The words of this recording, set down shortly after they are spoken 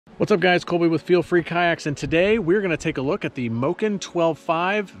What's up guys, Colby with Feelfree Kayaks, and today we're going to take a look at the Moken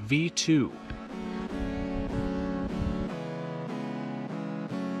 12.5 V2.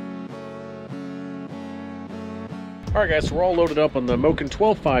 Alright guys, so we're all loaded up on the Moken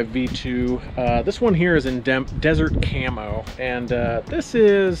 12.5 V2. This one here is in desert camo, and this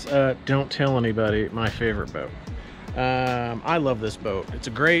is, don't tell anybody, my favorite boat. I love this boat. It's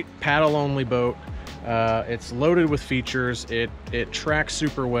a great paddle-only boat. It's loaded with features. It tracks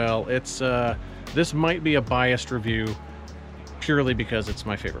super well. It's this might be a biased review purely because it's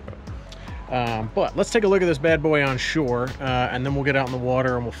my favorite boat. But let's take a look at this bad boy on shore, and then we'll get out in the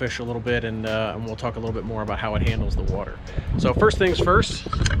water and we'll fish a little bit, and we'll talk a little bit more about how it handles the water. So first things first,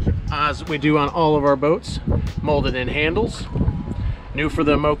 as we do on all of our boats, molded in handles. New for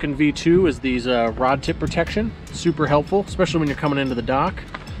the Moken V2 is these rod tip protection. Super helpful, especially when you're coming into the dock.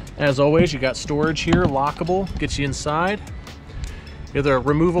 As always, you got storage here, lockable, gets you inside. You have the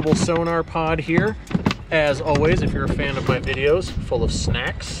removable sonar pod here. As always, if you're a fan of my videos, full of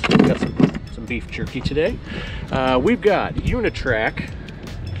snacks. Got some beef jerky today. We've got Unitrack,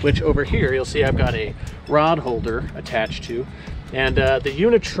 which over here you'll see I've got a rod holder attached to, and the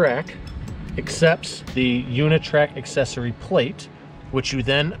Unitrack accepts the Unitrack accessory plate, which you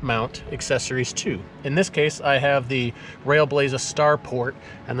then mount accessories to. In this case, I have the Railblaza Starport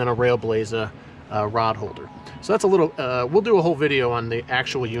and then a Railblaza rod holder. So that's a little, we'll do a whole video on the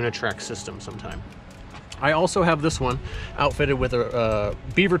actual Unitrack system sometime. I also have this one outfitted with a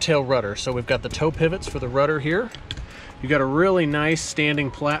beaver tail rudder. So we've got the toe pivots for the rudder here. You got a really nice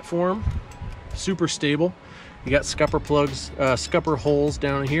standing platform, super stable. You got scupper plugs, scupper holes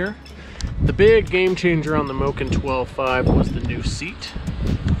down here. The big game changer on the Moken 12.5 was the new seat.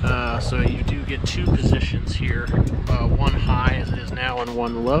 So you do get two positions here, one high as it is now and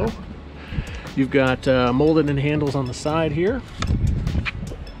one low. You've got molded in handles on the side here.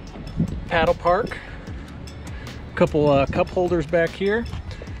 Paddle park. A couple cup holders back here.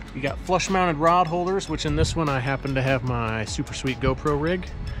 You got flush mounted rod holders, which in this one I happen to have my super sweet GoPro rig.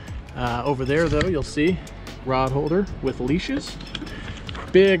 Over there though, you'll see rod holder with leashes.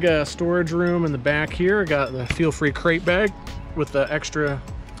 Big storage room in the back here. Got the Feelfree crate bag with the extra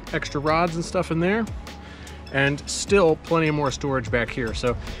rods and stuff in there, and still plenty of more storage back here.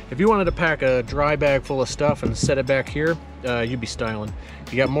 So if you wanted to pack a dry bag full of stuff and set it back here, you'd be styling.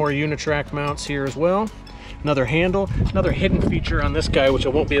 You got more Unitrack mounts here as well. Another handle. Another hidden feature on this guy, which I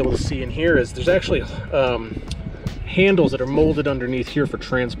won't be able to see in here, is there's actually handles that are molded underneath here for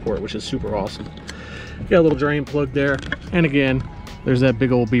transport, which is super awesome. Got a little drain plug there, and again, there's that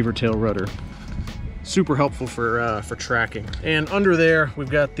big old beaver tail rudder. Super helpful for tracking. And under there, we've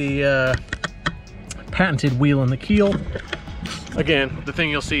got the patented wheel in the keel. Again, the thing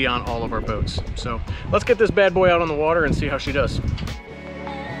you'll see on all of our boats. So let's get this bad boy out on the water and see how she does.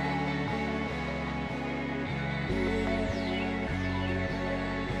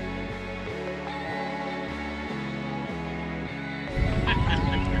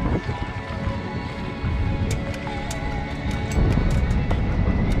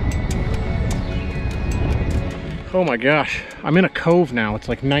 Oh my gosh, I'm in a cove now. It's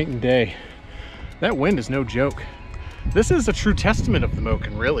like night and day. That wind is no joke. This is a true testament of the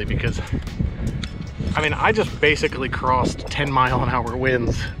Moken, really, because I mean, I just basically crossed 10-mile-an-hour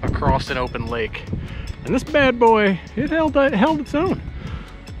winds across an open lake, and this bad boy, it held its own.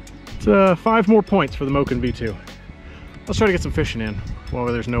 It's 5 more points for the Moken V2. Let's try to get some fishing in while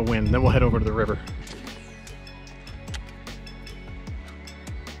there's no wind, then we'll head over to the river.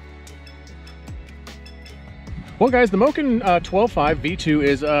 Well guys, the Moken 12.5 V2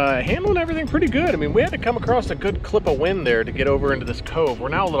 is handling everything pretty good. I mean, we had to come across a good clip of wind there to get over into this cove. We're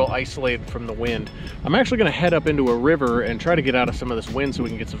now a little isolated from the wind. I'm actually going to head up into a river and try to get out of some of this wind so we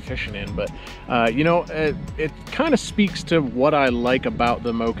can get some fishing in. But, you know, it kind of speaks to what I like about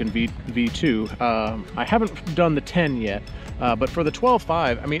the Moken V2. I haven't done the 10 yet, but for the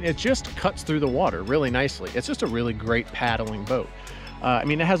 12.5, I mean, it just cuts through the water really nicely. It's just a really great paddling boat. I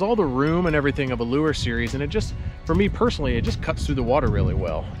mean, it has all the room and everything of a lure series, and it just, for me personally, it just cuts through the water really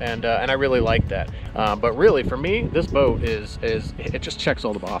well, and I really like that. But really, for me, this boat it just checks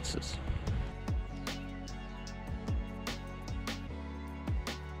all the boxes.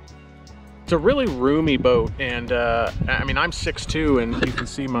 It's a really roomy boat, and I mean, I'm 6'2", and you can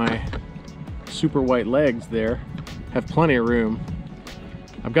see my super white legs there have plenty of room.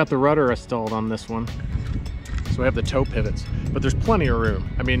 I've got the rudder installed on this one, so we have the toe pivots, but there's plenty of room.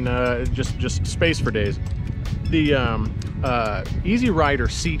 I mean, just space for days. The Easy Rider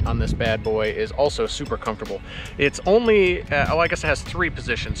seat on this bad boy is also super comfortable. It's only, oh, I guess it has 3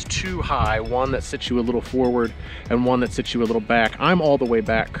 positions, 2 high, one that sits you a little forward and one that sits you a little back. I'm all the way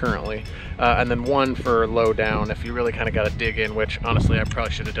back currently. And then one for low down if you really kind of got to dig in, which honestly I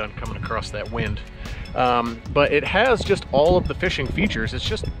probably should have done coming across that wind. But it has just all of the fishing features. It's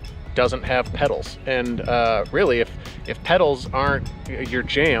just doesn't have pedals, and really if pedals aren't your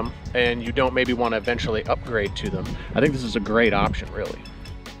jam and you don't maybe want to eventually upgrade to them, I think this is a great option, really.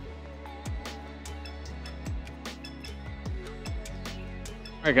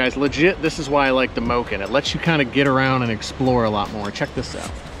 All right guys, legit, this is why I like the Moken. It lets you kind of get around and explore a lot more. Check this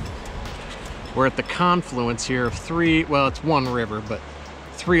out. We're at the confluence here of 3, well, it's one river, but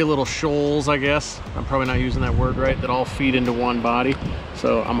 3 little shoals, I guess. I'm probably not using that word right, that all feed into one body.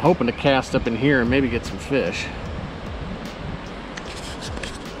 So I'm hoping to cast up in here and maybe get some fish.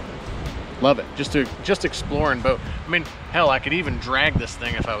 Love it, just exploring boat. I mean, hell, I could even drag this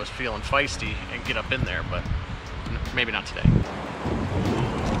thing if I was feeling feisty and get up in there, but maybe not today.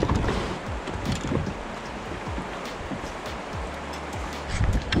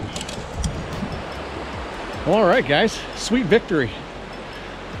 Well, all right, guys, sweet victory.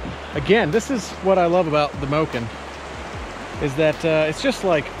 Again, this is what I love about the Moken, is that it's just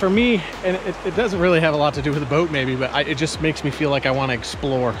like, for me, and it doesn't really have a lot to do with the boat maybe, but it just makes me feel like I want to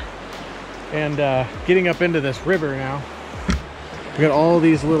explore. And getting up into this river now, we got all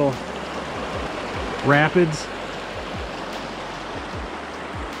these little rapids.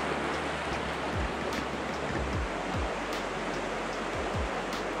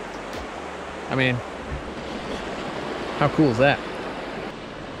 I mean, how cool is that?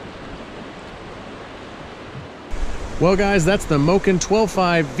 Well guys, that's the Moken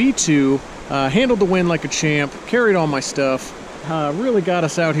 12.5 V2. Handled the wind like a champ, carried all my stuff. Really got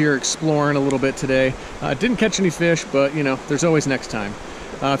us out here exploring a little bit today. Didn't catch any fish, but you know, there's always next time.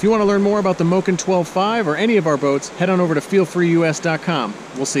 If you want to learn more about the Moken 12.5 or any of our boats, head on over to feelfreeus.com.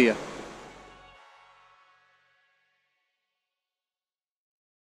 We'll see you.